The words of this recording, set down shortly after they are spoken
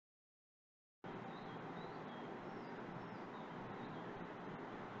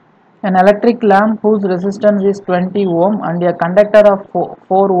An electric lamp whose resistance is 20 ohm and a conductor of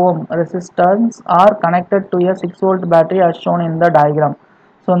 4 ohm resistance are connected to a 6 volt battery as shown in the diagram.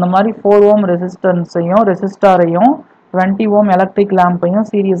 So இந்த மாதிரி 4 ohm ரெசிஸ்டன்ஸையும் ரெசிஸ்டாரையும் 20 ohm electric லேம்பையும்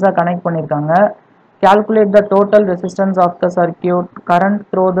சீரியஸாக connect பண்ணியிருக்காங்க. Calculate the total resistance of the circuit, current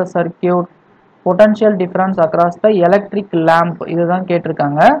through the circuit, potential difference across the electric lamp. இதுதான்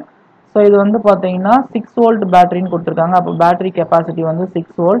கேட்டிருக்காங்க. So இது வந்து பார்த்தீங்கன்னா 6 volt பேட்டரின்னு கொடுத்துருக்காங்க. அப்போ பேட்டரி கெப்பாசிட்டி வந்து 6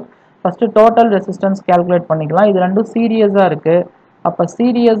 volt. First total resistance calculate பண்ணிக்கலாம். இது ரெண்டும் சீரியஸாக இருக்குது. அப்போ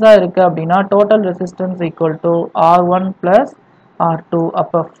சீரியஸாக இருக்குது அப்படின்னா total resistance equal to R1 plus R2.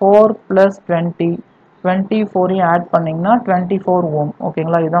 அப்போ 4 ப்ளஸ் 24 ஆட் பண்ணிங்கன்னா 24 ஓம்.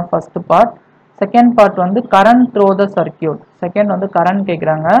 ஓகேங்களா, இதுதான் ஃபஸ்ட்டு பார்ட். செகண்ட் பார்ட் வந்து current throw the circuit. Second வந்து கரண்ட்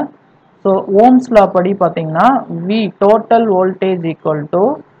கேட்குறாங்க. ஸோ ஓம்ஸ் லா படி பார்த்தீங்கன்னா V total voltage equal to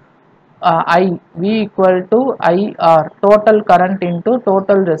I, V equal to IR, total current into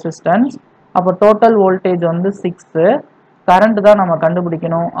total resistance. அப்போ total voltage வந்து 6, current தான் நம்ம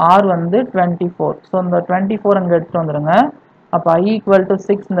கண்டுபிடிக்கணும். R வந்து 24. ஸோ இந்த 24 அங்கே எடுத்துட்டு வந்துடுங்க. அப்போ I equal to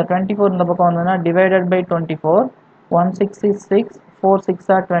 6, இந்த 24 இந்த பக்கம் வந்ததுன்னா divided by 24, 1 6 is 6, 4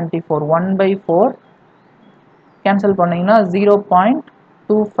 6 are 24, 1 by 4 cancel பண்ணிங்கன்னா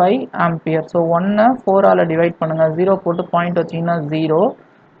 0.25 ஆம்பியர். ஸோ 1 4 ஆல் டிவைட் பண்ணுங்கள், 0 போட்டு பாயிண்ட் வச்சிங்கன்னா 0,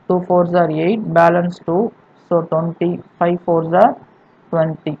 2 4s are 8, balance 2, so 20, 5 4s are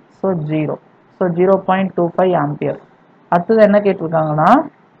 20, so 0, so 0.25 ampere. அடுத்தது என்ன கேட்டிருக்காங்கன்னா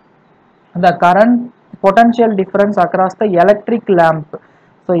the current potential difference across the electric lamp.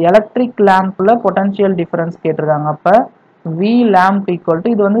 so electric lampல potential difference கேட்டிருக்காங்க. அப்போ V lamp equal to,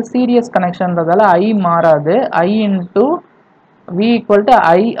 இது வந்து சீரியஸ் கனெக்ஷன்றதால I மாறாது, I into V equal to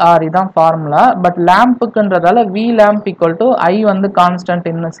IR, இதான் formula. But லேம்புக்குன்றதால V lamp equal to I வந்து constant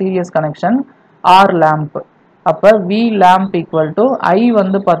இன் serious connection, R lamp. அப்போ V lamp equal to I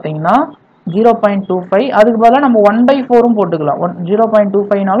வந்து பார்த்தீங்கன்னா 0.25, அதுக்கு பதிலாக நம்ம 1/4 போட்டுக்கலாம்.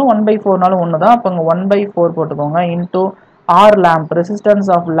 0.25நாலும் 1/4நாலும் ஒன்று தான். அப்போ இங்கே 1/4 போட்டுக்கோங்க. Into R lamp, resistance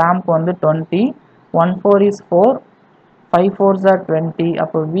of lamp வந்து 20, 1 4 is 4, 5 4s are 20.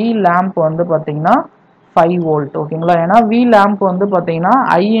 அப்போ V lamp வந்து பார்த்தீங்கன்னா 5 volt. ஓகேங்களா, ஏன்னா V lamp வந்து பார்த்தீங்கன்னா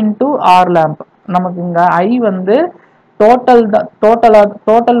I into R lamp. நமக்கு இங்கே I வந்து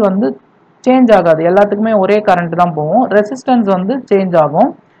டோட்டல் வந்து சேஞ்ச் ஆகாது, எல்லாத்துக்குமே ஒரே கரண்ட் தான் போகும். ரெசிஸ்டன்ஸ் வந்து சேஞ்ச் ஆகும்.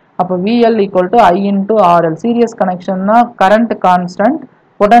 அப்போ VL equal to I into RL. Serious கனெக்ஷன்னா current constant,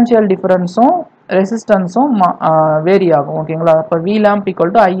 potential டிஃபரன்ஸும் ரெசிஸ்டன்ஸும் vary ஆகும். ஓகேங்களா, அப்போ V lamp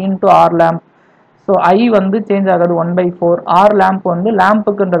equal to I into R lamp. So I வந்து சேஞ்ச் ஆகாது 1/4, R lamp வந்து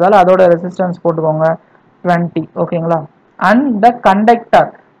லேம்புக்குன்றதால அதோட ரெசிஸ்டன்ஸ் போட்டுக்கோங்க 20. ஓகேங்களா, and the conductor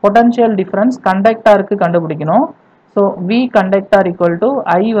potential difference கண்டக்டருக்கு கண்டுபிடிக்கணும். So V conductor equal to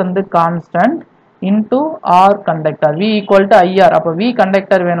I வந்து constant into R conductor, V equal to IR. அப்போ V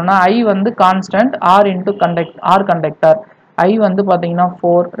conductor வேணும்னா I வந்து constant, R into R conductor. I வந்து பார்த்தீங்கன்னா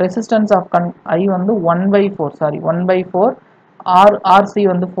 4, ரெசிஸ்டன்ஸ் ஆஃப் I வந்து 1/4, RC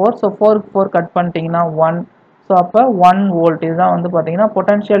வந்து 4, so 4 4 cut பண்ணிட்டீங்கன்னா 1. ஸோ அப்போ 1 வோல்ட். இதுதான் வந்து பார்த்தீங்கன்னா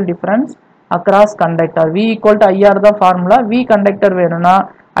potential difference across conductor. V equal to IR தான் ஃபார்முலா. V கண்டக்டர் வேணும்னா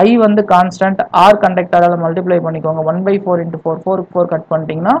I வந்து கான்ஸ்டன்ட், R கண்டக்டரால் மல்டிப்ளை பண்ணிக்கோங்க. 1/4 into 4, 4 4 கட்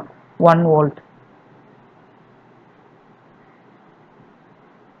பண்ணிட்டீங்கன்னா 1 வோல்ட்.